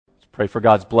Pray for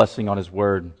God's blessing on His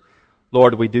Word.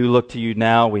 Lord, we do look to You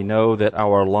now. We know that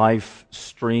our life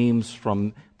streams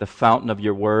from the fountain of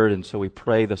Your Word, and so we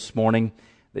pray this morning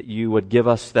that You would give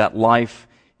us that life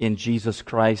in Jesus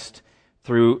Christ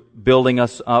through building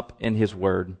us up in His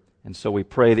Word. And so we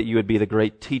pray that You would be the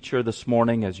great teacher this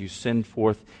morning as You send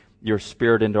forth Your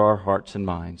Spirit into our hearts and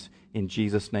minds. In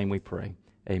Jesus' name we pray.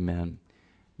 Amen.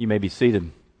 You may be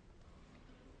seated.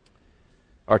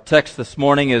 Our text this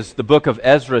morning is the book of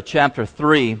Ezra, chapter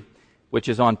 3, which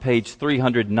is on page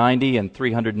 390 and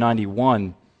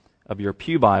 391 of your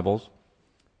pew Bibles.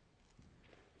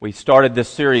 We started this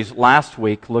series last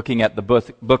week looking at the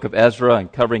book of Ezra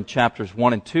and covering chapters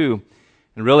 1 and 2,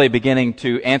 and really beginning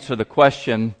to answer the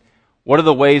question, what are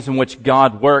the ways in which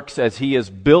God works as He is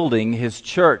building His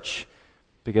church?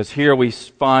 Because here we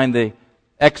find the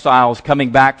exiles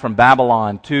coming back from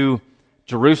Babylon to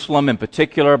Jerusalem in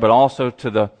particular, but also to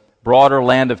the broader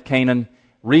land of Canaan,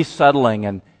 resettling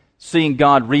and seeing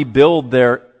God rebuild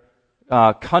their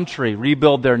country,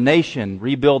 rebuild their nation,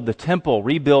 rebuild the temple,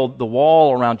 rebuild the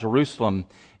wall around Jerusalem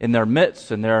in their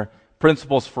midst, and their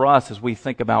principles for us as we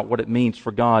think about what it means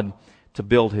for God to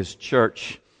build His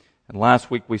church. And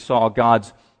last week we saw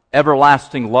God's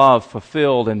everlasting love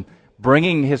fulfilled in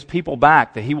bringing His people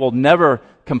back, that He will never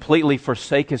completely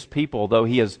forsake His people. Though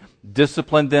He has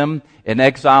disciplined them in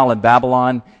exile in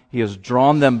Babylon, He has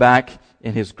drawn them back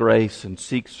in His grace and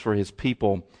seeks for His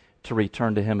people to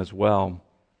return to Him as well.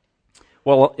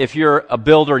 Well, if you're a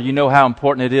builder, you know how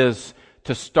important it is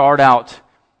to start out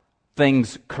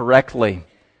things correctly.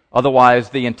 Otherwise,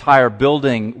 the entire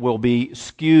building will be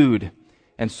skewed.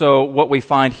 And so what we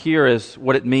find here is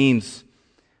what it means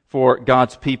for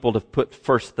God's people to put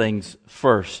first things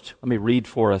first. Let me read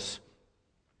for us.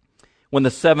 When the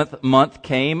 7th month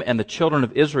came and the children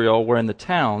of Israel were in the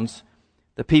towns,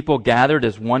 the people gathered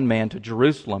as one man to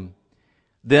Jerusalem.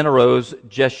 Then arose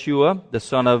Jeshua, the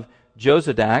son of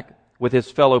Jozadak, with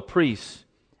his fellow priests,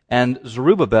 and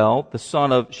Zerubbabel, the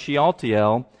son of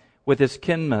Shealtiel, with his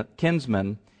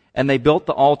kinsmen, and they built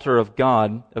the altar of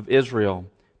God of Israel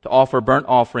to offer burnt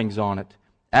offerings on it,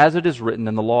 as it is written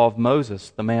in the law of Moses,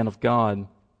 the man of God.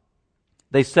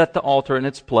 They set the altar in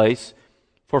its place,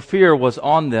 for fear was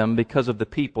on them because of the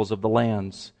peoples of the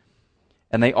lands.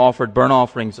 And they offered burnt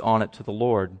offerings on it to the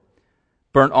Lord,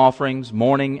 burnt offerings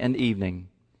morning and evening.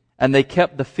 And they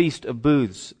kept the feast of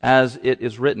booths, as it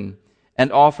is written,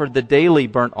 and offered the daily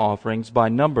burnt offerings by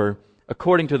number,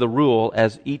 according to the rule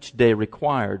as each day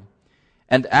required.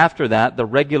 And after that, the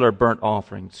regular burnt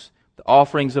offerings, the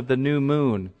offerings of the new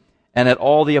moon, and at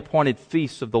all the appointed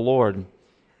feasts of the Lord,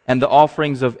 and the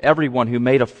offerings of everyone who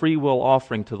made a freewill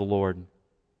offering to the Lord.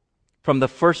 From the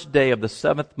first day of the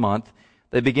 7th month,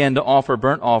 they began to offer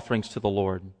burnt offerings to the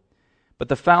Lord. But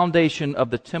the foundation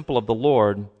of the temple of the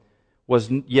Lord was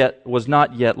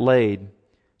not yet laid.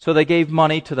 So they gave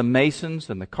money to the masons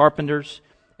and the carpenters,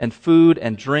 and food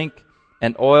and drink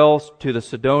and oil to the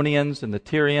Sidonians and the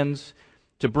Tyrians,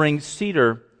 to bring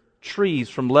cedar trees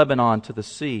from Lebanon to the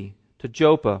sea, to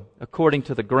Joppa, according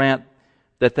to the grant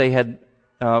that they had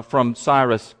from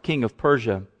Cyrus, king of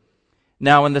Persia.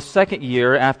 Now in the 2nd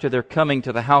year after their coming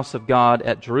to the house of God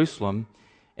at Jerusalem,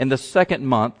 in the 2nd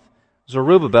month,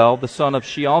 Zerubbabel, the son of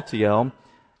Shealtiel,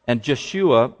 and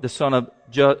Jeshua, the son of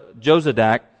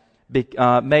Jozadak,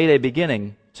 made a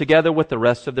beginning, together with the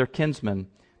rest of their kinsmen,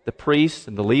 the priests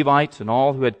and the Levites and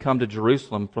all who had come to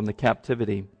Jerusalem from the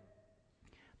captivity.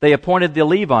 They appointed the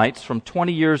Levites from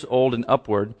 20 years old and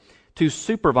upward to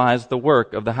supervise the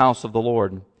work of the house of the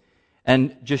Lord.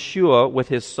 And Jeshua with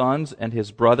his sons and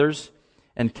his brothers,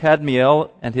 and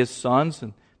Kadmiel and his sons,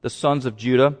 and the sons of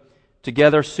Judah,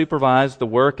 together supervised the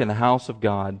work in the house of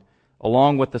God,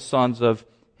 along with the sons of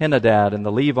Henadad and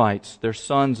the Levites, their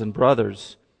sons and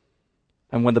brothers.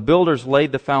 And when the builders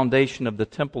laid the foundation of the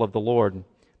temple of the Lord,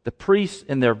 the priests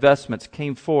in their vestments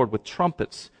came forward with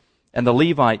trumpets, and the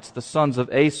Levites, the sons of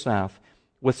Asaph,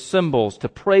 with cymbals to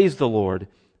praise the Lord,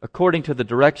 according to the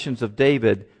directions of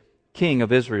David, king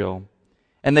of Israel.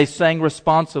 And they sang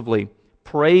responsively,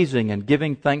 praising and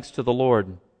giving thanks to the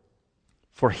Lord.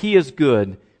 For He is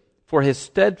good, for His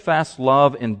steadfast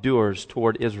love endures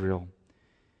toward Israel.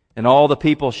 And all the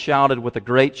people shouted with a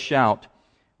great shout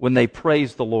when they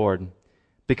praised the Lord,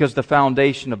 because the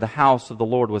foundation of the house of the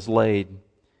Lord was laid.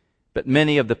 But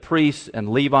many of the priests and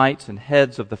Levites and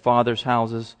heads of the fathers'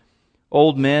 houses,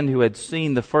 old men who had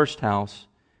seen the first house,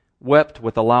 wept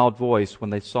with a loud voice when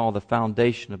they saw the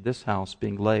foundation of this house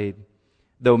being laid,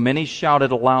 though many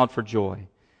shouted aloud for joy,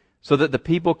 so that the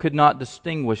people could not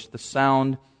distinguish the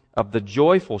sound of the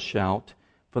joyful shout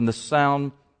from the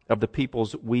sound of the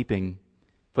people's weeping.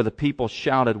 For the people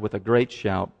shouted with a great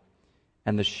shout,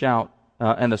 and the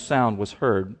sound was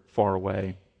heard far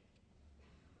away.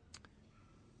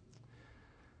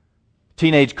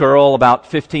 Teenage girl, about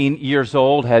 15 years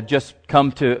old, had just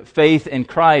come to faith in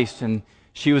Christ, and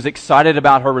she was excited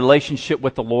about her relationship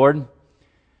with the Lord.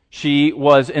 She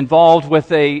was involved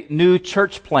with a new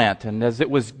church plant, and as it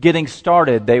was getting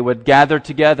started, they would gather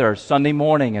together Sunday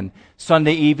morning and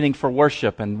Sunday evening for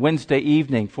worship and Wednesday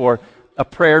evening for a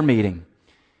prayer meeting.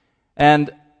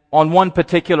 And on one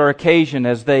particular occasion,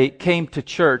 as they came to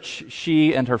church,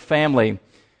 she and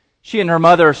her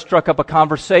mother struck up a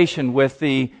conversation with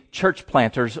the church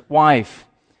planter's wife.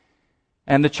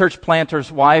 And the church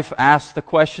planter's wife asked the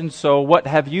question, "So what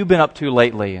have you been up to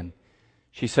lately?" And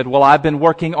she said, "Well, I've been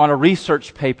working on a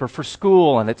research paper for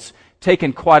school, and it's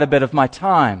taken quite a bit of my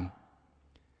time."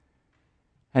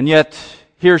 And yet,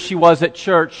 here she was at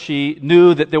church. She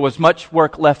knew that there was much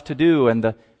work left to do, and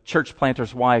the church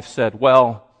planter's wife said,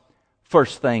 "Well,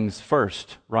 first things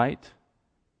first, right?"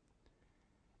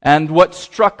 And what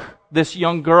struck this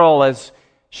young girl as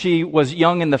she was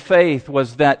young in the faith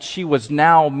was that she was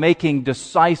now making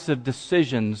decisive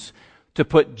decisions to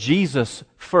put Jesus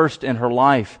first in her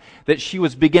life, that she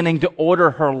was beginning to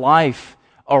order her life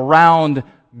around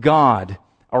God,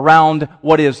 around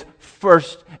what is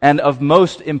first and of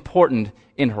most important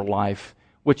in her life,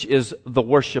 which is the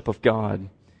worship of God.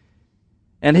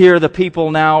 And here the people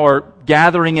now are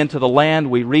gathering into the land.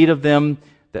 We read of them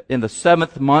that in the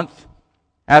 7th month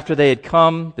after they had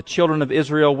come, the children of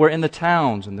Israel were in the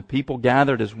towns, and the people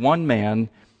gathered as one man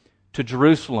to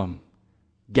Jerusalem,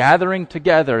 gathering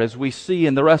together, as we see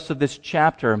in the rest of this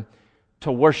chapter,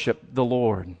 to worship the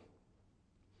Lord.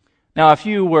 Now, if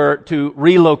you were to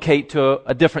relocate to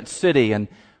a different city, and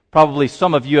probably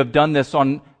some of you have done this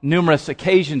on numerous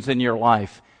occasions in your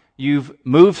life, you've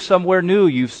moved somewhere new,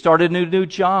 you've started a new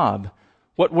job.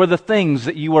 What were the things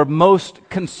that you were most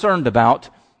concerned about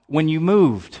when you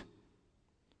moved?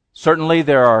 Certainly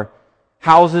there are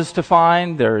houses to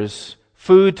find, there's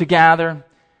food to gather,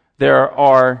 there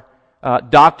are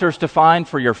doctors to find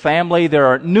for your family. There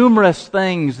are numerous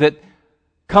things that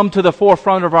come to the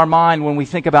forefront of our mind when we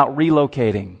think about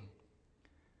relocating.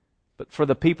 But for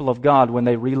the people of God, when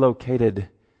they relocated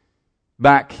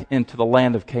back into the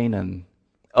land of Canaan,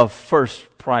 of first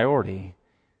priority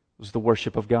was the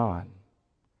worship of God.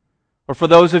 Or for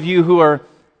those of you who are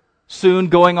soon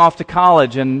going off to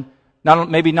college, and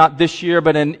maybe not this year,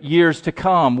 but in years to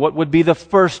come, what would be the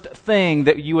first thing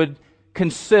that you would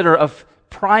consider of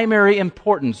primary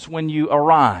importance when you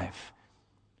arrive?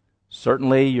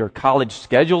 Certainly your college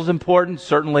schedule is important.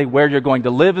 Certainly where you're going to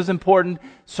live is important.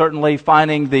 Certainly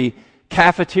finding the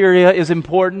cafeteria is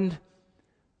important.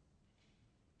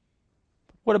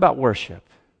 What about worship?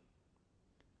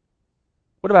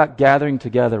 What about gathering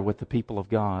together with the people of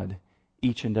God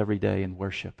each and every day in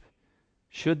worship?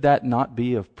 Should that not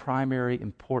be of primary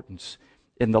importance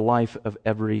in the life of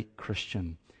every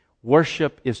Christian?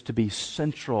 Worship is to be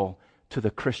central to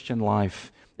the Christian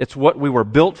life. It's what we were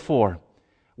built for.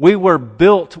 We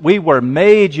were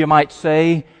made, you might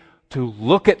say, to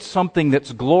look at something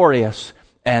that's glorious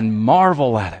and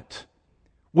marvel at it.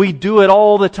 We do it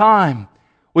all the time.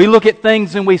 We look at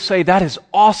things and we say, "That is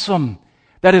awesome.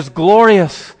 That is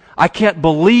glorious. I can't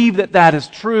believe that that is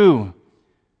true."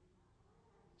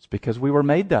 It's because we were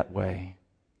made that way.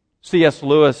 C.S.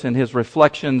 Lewis, in his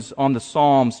reflections on the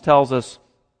Psalms, tells us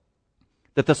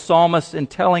that the psalmists, in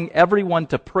telling everyone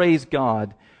to praise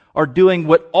God, are doing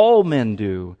what all men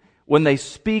do when they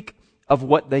speak of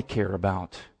what they care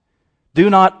about. Do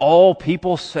not all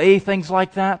people say things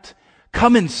like that?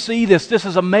 Come and see this. This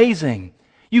is amazing.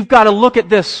 You've got to look at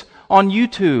this on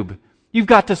YouTube. You've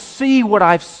got to see what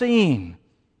I've seen.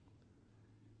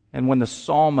 And when the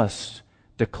psalmists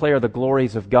declare the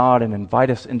glories of God and invite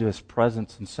us into His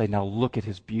presence and say, "Now look at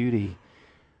His beauty,"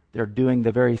 they're doing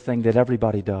the very thing that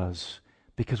everybody does,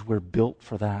 because we're built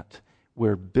for that.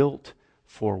 We're built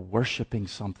for worshiping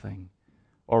something.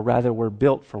 Or rather, we're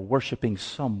built for worshiping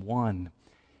someone,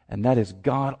 and that is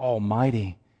God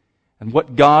Almighty. And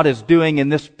what God is doing in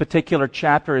this particular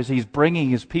chapter is He's bringing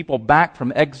His people back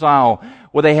from exile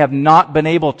where they have not been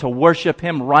able to worship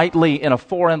Him rightly in a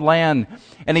foreign land.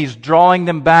 And He's drawing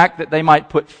them back that they might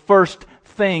put first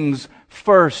things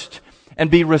first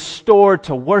and be restored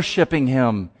to worshiping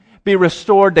Him, be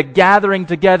restored to gathering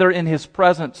together in His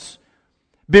presence,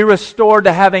 be restored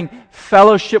to having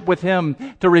fellowship with Him,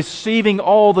 to receiving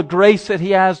all the grace that He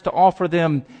has to offer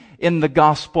them in the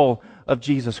gospel of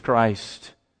Jesus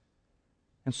Christ.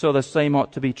 And so the same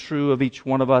ought to be true of each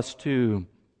one of us too,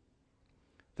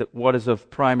 that what is of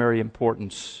primary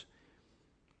importance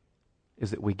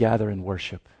is that we gather in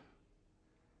worship.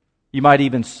 You might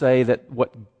even say that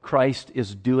what Christ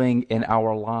is doing in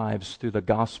our lives through the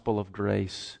gospel of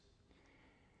grace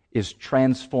is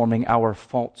transforming our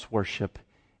false worship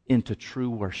into true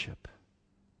worship.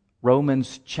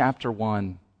 Romans chapter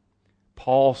 1,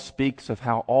 Paul speaks of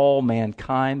how all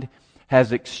mankind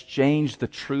has exchanged the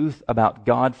truth about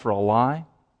God for a lie,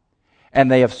 and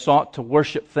they have sought to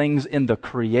worship things in the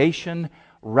creation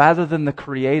rather than the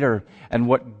Creator. And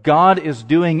what God is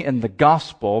doing in the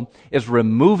gospel is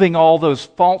removing all those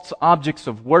false objects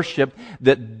of worship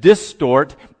that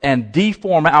distort and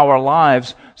deform our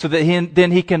lives so that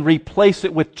then He can replace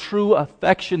it with true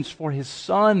affections for His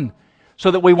Son,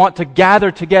 so that we want to gather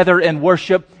together and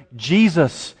worship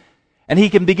Jesus. And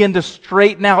He can begin to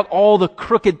straighten out all the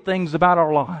crooked things about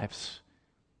our lives.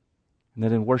 And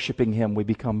then in worshiping Him, we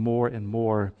become more and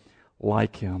more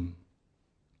like Him.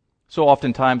 So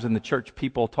oftentimes in the church,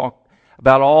 people talk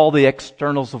about all the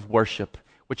externals of worship,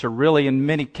 which are really in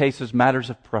many cases matters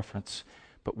of preference.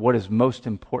 But what is most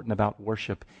important about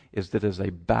worship is that it is a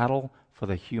battle for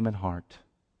the human heart.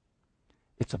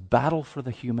 It's a battle for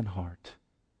the human heart.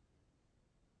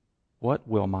 What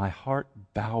will my heart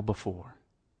bow before?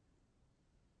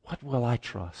 What will I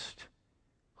trust?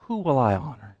 Who will I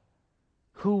honor?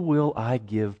 Who will I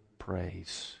give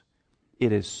praise?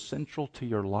 It is central to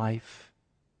your life.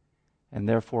 And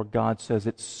therefore, God says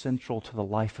it's central to the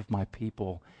life of my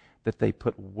people that they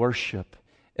put worship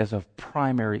as of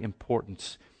primary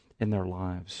importance in their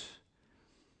lives.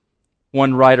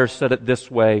 One writer said it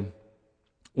this way: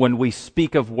 when we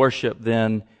speak of worship,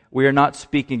 then, we are not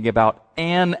speaking about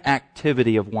an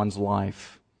activity of one's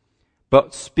life,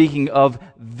 but speaking of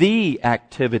the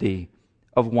activity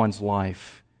of one's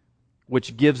life,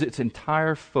 which gives its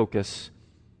entire focus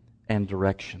and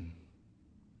direction.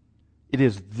 It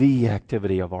is the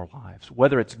activity of our lives.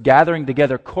 Whether it's gathering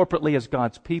together corporately as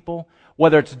God's people,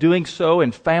 whether it's doing so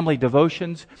in family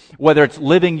devotions, whether it's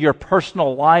living your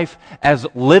personal life as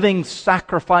living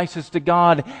sacrifices to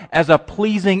God, as a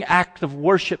pleasing act of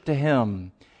worship to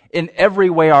Him. In every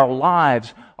way, our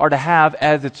lives are to have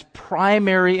as its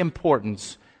primary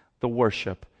importance the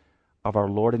worship of our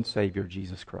Lord and Savior,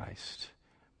 Jesus Christ.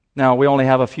 Now, we only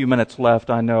have a few minutes left,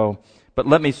 I know, but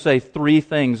let me say three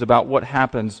things about what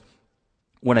happens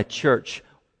when a church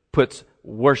puts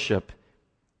worship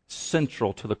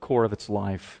central to the core of its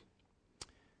life.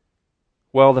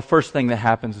 Well, the first thing that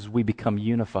happens is we become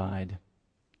unified.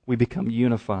 We become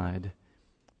unified.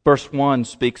 Verse 1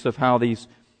 speaks of how these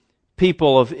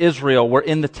people of Israel were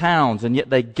in the towns, and yet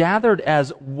they gathered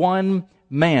as one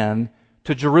man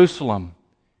to Jerusalem.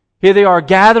 Here they are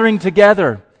gathering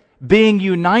together, being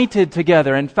united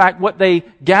together. In fact, what they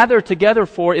gather together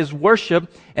for is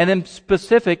worship, and in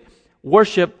specific,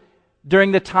 worship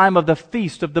during the time of the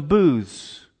Feast of the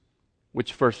Booths,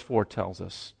 which verse 4 tells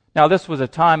us. Now, this was a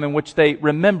time in which they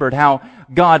remembered how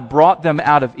God brought them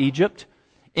out of Egypt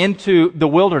into the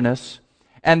wilderness,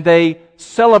 and they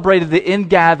celebrated the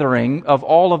ingathering of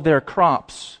all of their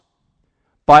crops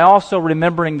by also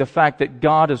remembering the fact that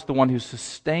God is the one who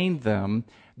sustained them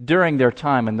during their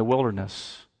time in the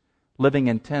wilderness, living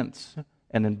in tents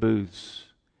and in booths.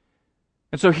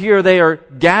 And so here they are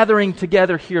gathering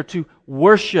together here to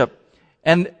worship.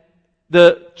 And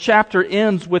the chapter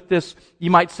ends with this, you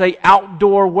might say,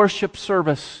 outdoor worship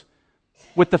service,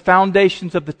 with the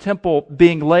foundations of the temple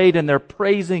being laid and they're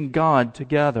praising God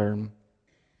together. And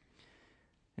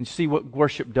you see what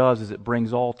worship does is it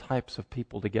brings all types of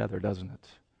people together, doesn't it?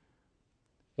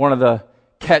 One of the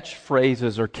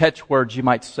catchphrases or catchwords you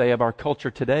might say of our culture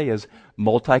today is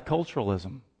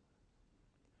multiculturalism.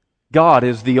 God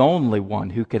is the only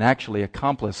one who can actually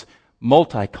accomplish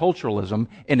multiculturalism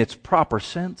in its proper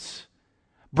sense,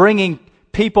 bringing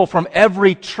people from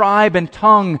every tribe and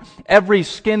tongue, every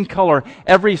skin color,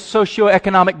 every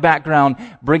socioeconomic background,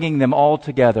 bringing them all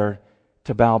together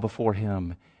to bow before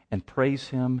Him and praise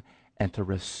Him and to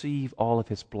receive all of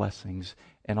His blessings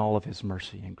and all of His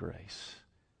mercy and grace.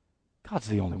 God's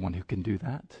the only one who can do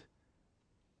that.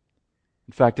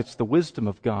 In fact, it's the wisdom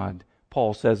of God,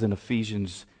 Paul says in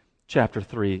Ephesians chapter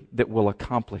 3, that will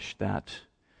accomplish that.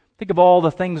 Think of all the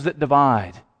things that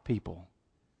divide people.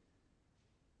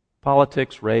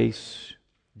 Politics, race,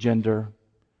 gender,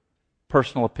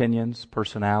 personal opinions,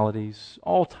 personalities,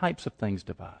 all types of things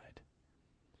divide.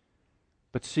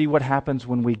 But see what happens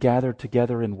when we gather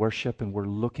together in worship and we're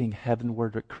looking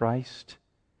heavenward at Christ?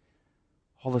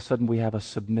 All of a sudden we have a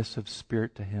submissive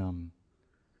spirit to Him.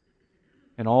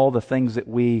 And all the things that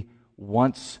we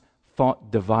once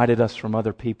thought divided us from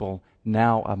other people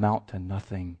now amount to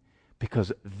nothing,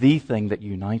 because the thing that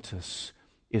unites us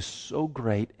is so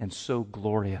great and so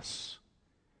glorious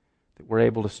that we're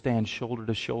able to stand shoulder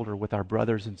to shoulder with our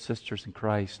brothers and sisters in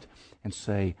Christ and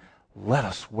say, let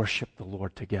us worship the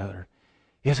Lord together.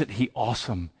 Isn't He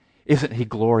awesome? Isn't He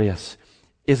glorious?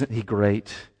 Isn't He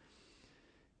great?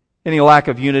 Any lack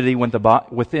of unity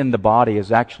within the body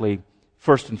is actually,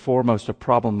 first and foremost, a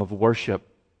problem of worship.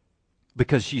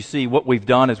 Because you see, what we've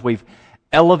done is we've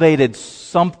elevated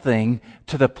something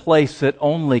to the place that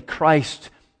only Christ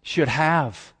should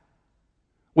have.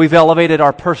 We've elevated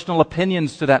our personal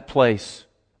opinions to that place.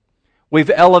 We've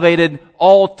elevated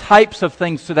all types of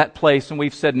things to that place, and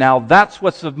we've said, now that's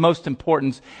what's of most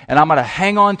importance, and I'm going to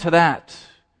hang on to that.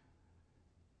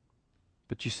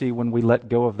 But you see, when we let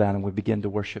go of that and we begin to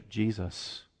worship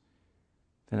Jesus,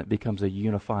 then it becomes a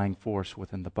unifying force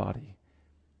within the body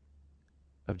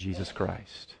of Jesus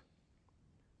Christ.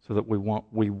 So that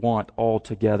we want all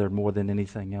together more than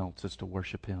anything else is to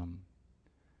worship Him.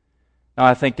 Now,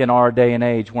 I think in our day and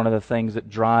age, one of the things that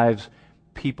drives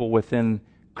people within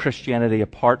Christianity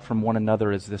apart from one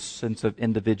another is this sense of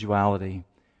individuality,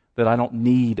 that I don't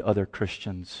need other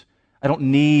Christians. I don't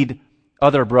need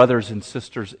other brothers and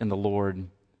sisters in the Lord.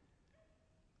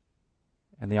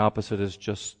 And the opposite is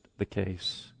just the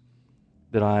case,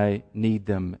 that I need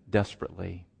them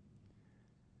desperately.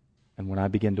 And when I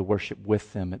begin to worship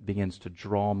with them, it begins to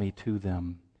draw me to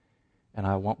them. And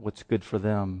I want what's good for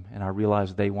them, and I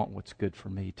realize they want what's good for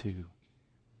me too.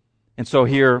 And so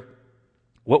here,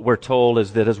 what we're told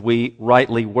is that as we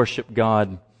rightly worship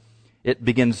God, it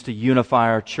begins to unify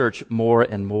our church more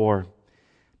and more.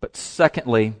 But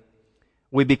secondly,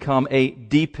 we become a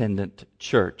dependent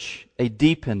church. A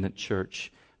dependent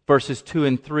church. Verses 2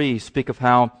 and 3 speak of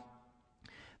how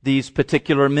these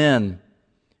particular men,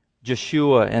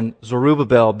 Joshua and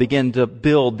Zerubbabel, begin to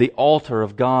build the altar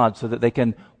of God so that they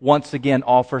can once again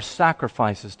offer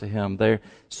sacrifices to Him. They're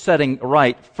setting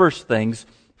right first things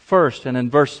first. And in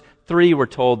verse 3 we're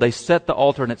told they set the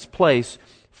altar in its place,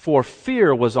 for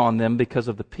fear was on them because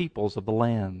of the peoples of the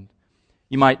land.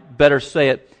 You might better say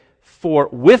it, for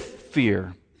with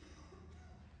fear.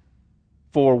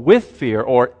 For with fear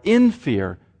or in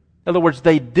fear. In other words,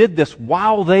 they did this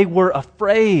while they were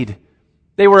afraid.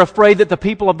 They were afraid that the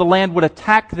people of the land would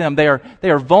attack them. They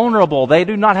are vulnerable. They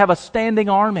do not have a standing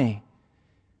army.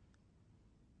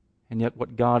 And yet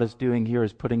what God is doing here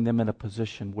is putting them in a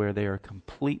position where they are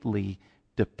completely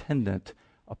dependent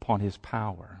upon His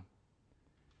power.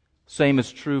 Same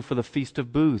is true for the Feast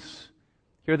of Booths.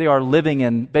 Here they are living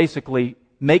in basically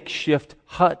makeshift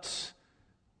huts.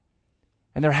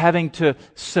 And they're having to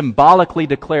symbolically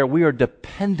declare we are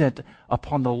dependent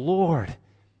upon the Lord.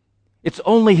 It's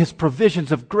only His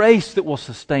provisions of grace that will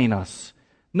sustain us.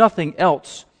 Nothing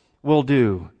else will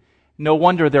do. No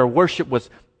wonder their worship was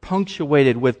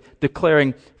punctuated with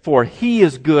declaring, for He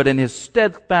is good and His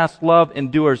steadfast love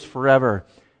endures forever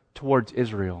towards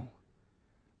Israel.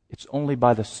 It's only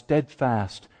by the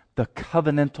steadfast, the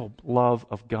covenantal love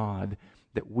of God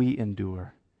that we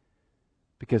endure.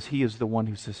 Because He is the one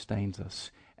who sustains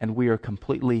us. And we are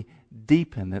completely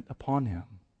dependent upon Him.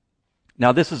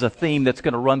 Now, this is a theme that's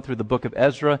going to run through the book of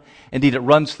Ezra. Indeed, it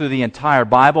runs through the entire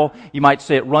Bible. You might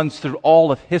say it runs through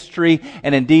all of history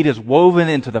and indeed is woven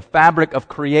into the fabric of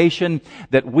creation,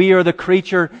 that we are the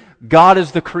creature, God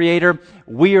is the creator,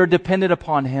 we are dependent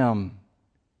upon Him.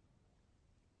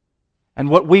 And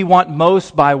what we want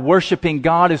most by worshiping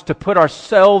God is to put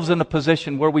ourselves in a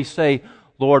position where we say,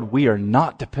 Lord, we are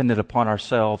not dependent upon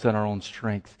ourselves and our own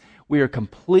strength. We are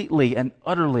completely and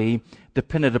utterly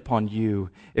dependent upon You.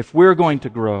 If we're going to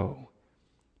grow,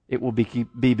 it will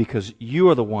be because You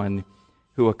are the one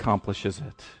who accomplishes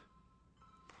it.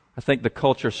 I think the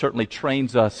culture certainly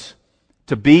trains us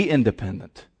to be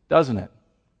independent, doesn't it?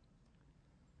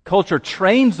 Culture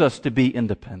trains us to be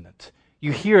independent.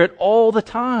 You hear it all the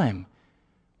time.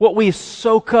 What we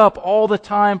soak up all the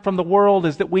time from the world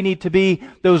is that we need to be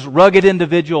those rugged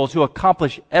individuals who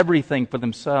accomplish everything for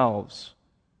themselves.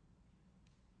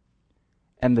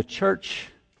 And the church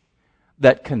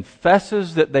that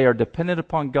confesses that they are dependent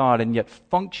upon God and yet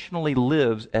functionally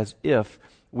lives as if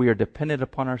we are dependent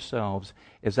upon ourselves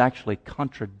is actually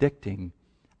contradicting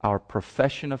our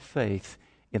profession of faith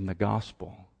in the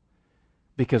gospel.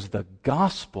 Because the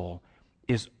gospel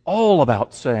is all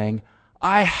about saying,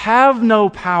 I have no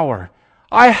power.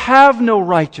 I have no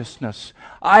righteousness.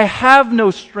 I have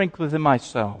no strength within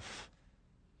myself.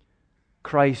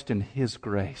 Christ in His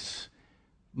grace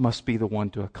must be the one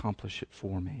to accomplish it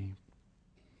for me.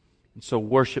 And so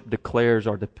worship declares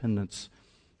our dependence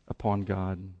upon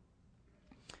God.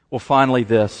 Well, finally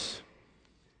this.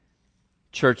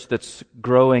 Church that's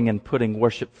growing and putting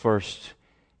worship first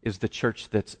is the church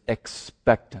that's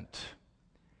expectant.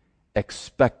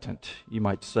 Expectant, you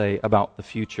might say, about the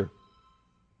future.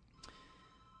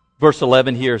 Verse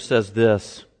 11 here says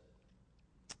this.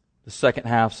 The second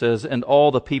half says, "And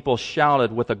all the people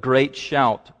shouted with a great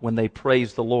shout when they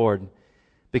praised the Lord,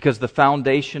 because the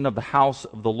foundation of the house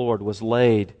of the Lord was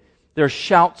laid." There are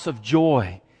shouts of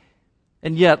joy.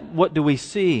 And yet, what do we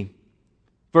see?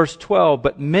 Verse 12,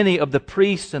 "But many of the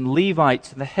priests and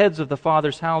Levites and the heads of the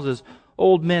fathers' houses,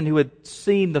 old men who had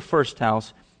seen the first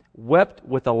house, wept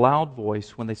with a loud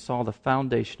voice when they saw the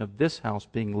foundation of this house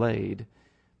being laid,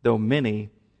 though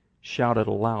many shouted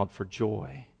aloud for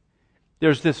joy."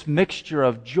 There's this mixture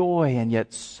of joy and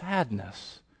yet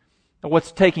sadness. And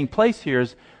what's taking place here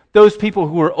is those people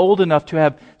who are old enough to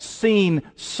have seen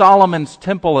Solomon's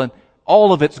temple and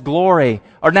all of its glory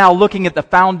are now looking at the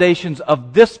foundations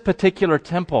of this particular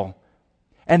temple.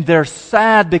 And they're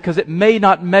sad because it may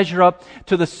not measure up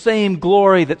to the same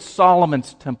glory that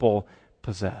Solomon's temple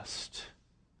possessed.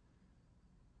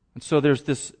 And so there's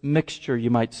this mixture,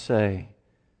 you might say,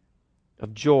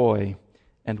 of joy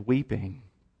and weeping.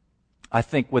 I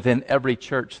think within every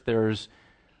church there's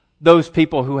those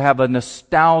people who have a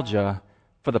nostalgia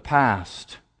for the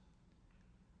past,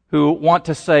 who want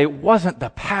to say, wasn't the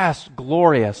past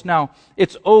glorious? Now,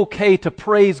 it's okay to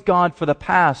praise God for the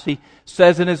past. He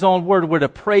says in His own word, we're to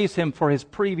praise Him for His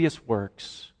previous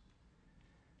works.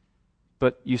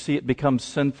 But you see, it becomes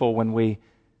sinful when we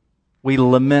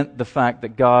lament the fact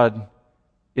that God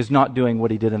is not doing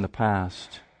what He did in the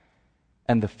past,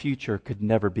 and the future could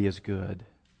never be as good.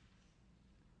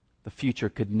 The future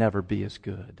could never be as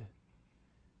good.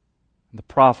 The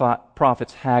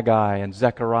prophets Haggai and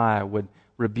Zechariah would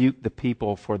rebuke the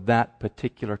people for that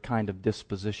particular kind of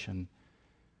disposition.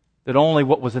 That only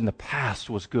what was in the past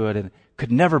was good and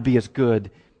could never be as good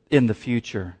in the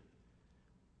future.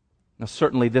 Now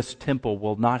certainly this temple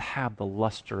will not have the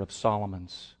luster of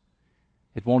Solomon's.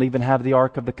 It won't even have the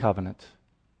Ark of the Covenant.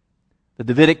 The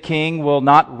Davidic king will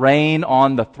not reign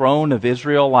on the throne of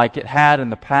Israel like it had in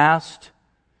the past.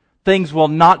 Things will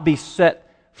not be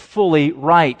set fully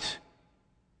right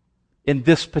in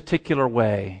this particular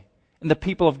way. And the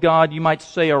people of God, you might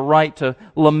say, are right to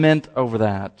lament over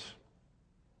that.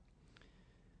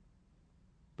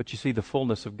 But you see, the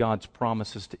fullness of God's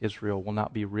promises to Israel will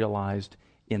not be realized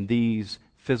in these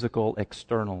physical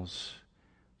externals,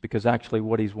 because actually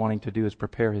what He's wanting to do is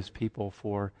prepare His people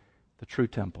for the true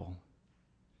temple,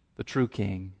 the true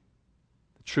king,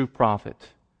 the true prophet,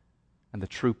 and the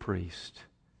true priest,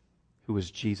 who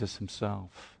is Jesus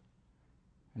Himself.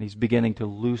 And He's beginning to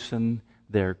loosen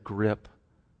their grip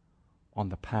on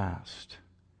the past,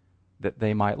 that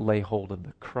they might lay hold of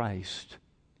the Christ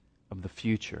of the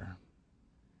future.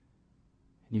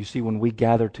 And you see, when we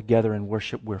gather together in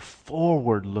worship, we're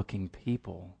forward-looking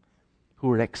people who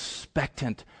are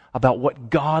expectant about what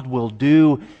God will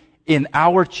do in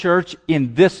our church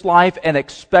in this life, and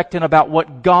expectant about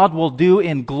what God will do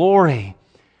in glory.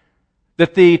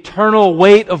 That the eternal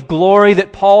weight of glory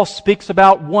that Paul speaks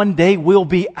about one day will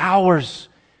be ours.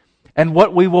 And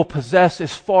what we will possess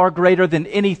is far greater than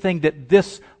anything that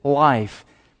this life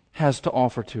has to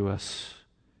offer to us.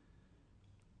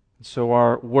 And so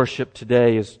our worship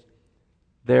today is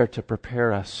there to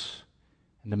prepare us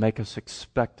and to make us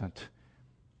expectant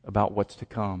about what's to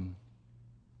come.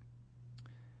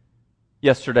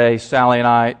 Yesterday, Sally and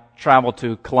I traveled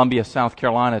to Columbia, South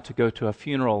Carolina to go to a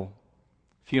funeral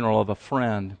of a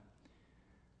friend.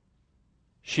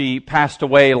 She passed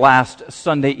away last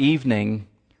Sunday evening,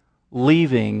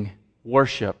 leaving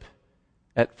worship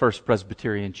at First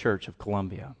Presbyterian Church of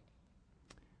Columbia.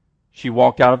 She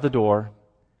walked out of the door,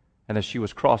 and as she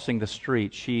was crossing the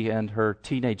street, she and her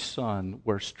teenage son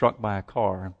were struck by a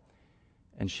car,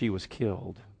 and she was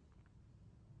killed.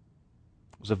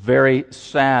 It was a very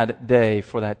sad day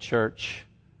for that church.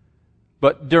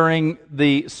 But during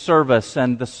the service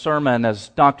and the sermon, as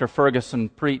Dr. Ferguson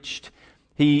preached,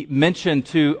 he mentioned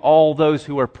to all those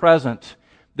who were present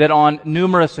that on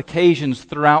numerous occasions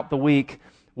throughout the week,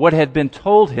 what had been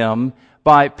told him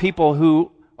by people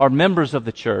who are members of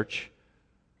the church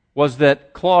was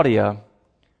that Claudia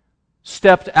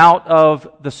stepped out of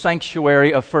the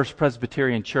sanctuary of First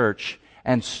Presbyterian Church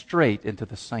and straight into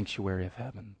the sanctuary of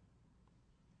heaven.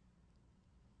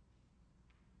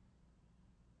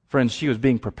 Friends, she was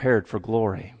being prepared for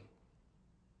glory.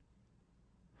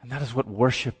 And that is what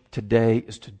worship today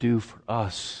is to do for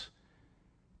us.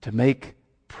 To make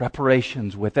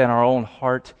preparations within our own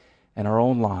heart and our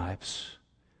own lives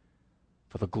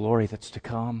for the glory that's to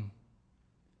come.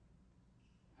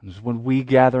 And when we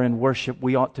gather in worship,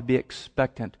 we ought to be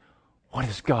expectant. What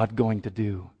is God going to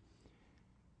do?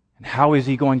 And how is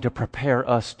He going to prepare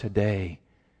us today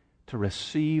to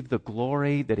receive the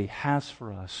glory that He has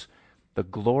for us, the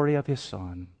glory of His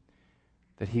Son,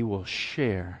 that He will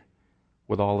share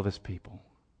with all of His people.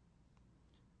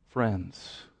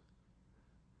 Friends,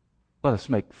 let us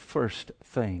make first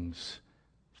things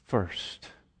first,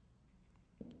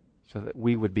 so that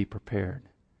we would be prepared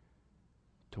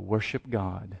to worship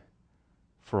God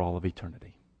for all of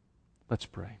eternity. Let's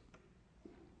pray.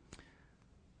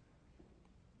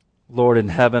 Lord in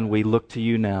heaven, we look to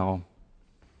You now,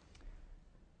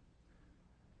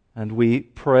 and we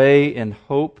pray in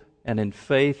hope and in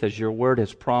faith, as Your word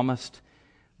has promised,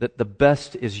 that the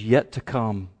best is yet to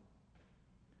come.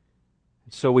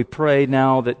 So we pray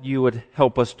now that You would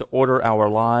help us to order our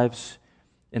lives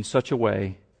in such a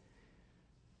way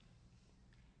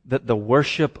that the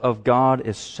worship of God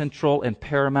is central and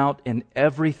paramount in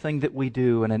everything that we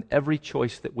do and in every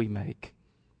choice that we make.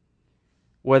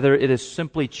 Whether it is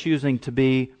simply choosing to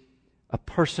be a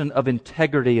person of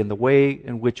integrity in the way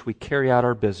in which we carry out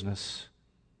our business,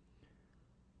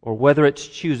 or whether it's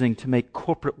choosing to make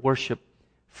corporate worship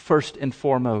first and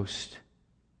foremost.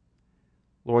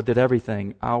 Lord, that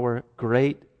everything, our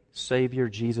great Savior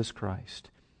Jesus Christ,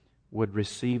 would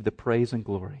receive the praise and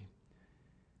glory,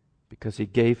 because He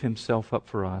gave Himself up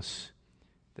for us,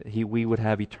 that we would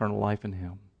have eternal life in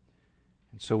Him.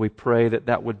 And so we pray that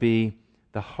that would be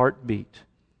the heartbeat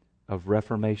of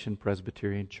Reformation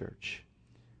Presbyterian Church,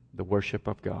 the worship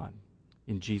of God.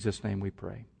 In Jesus' name we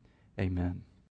pray. Amen.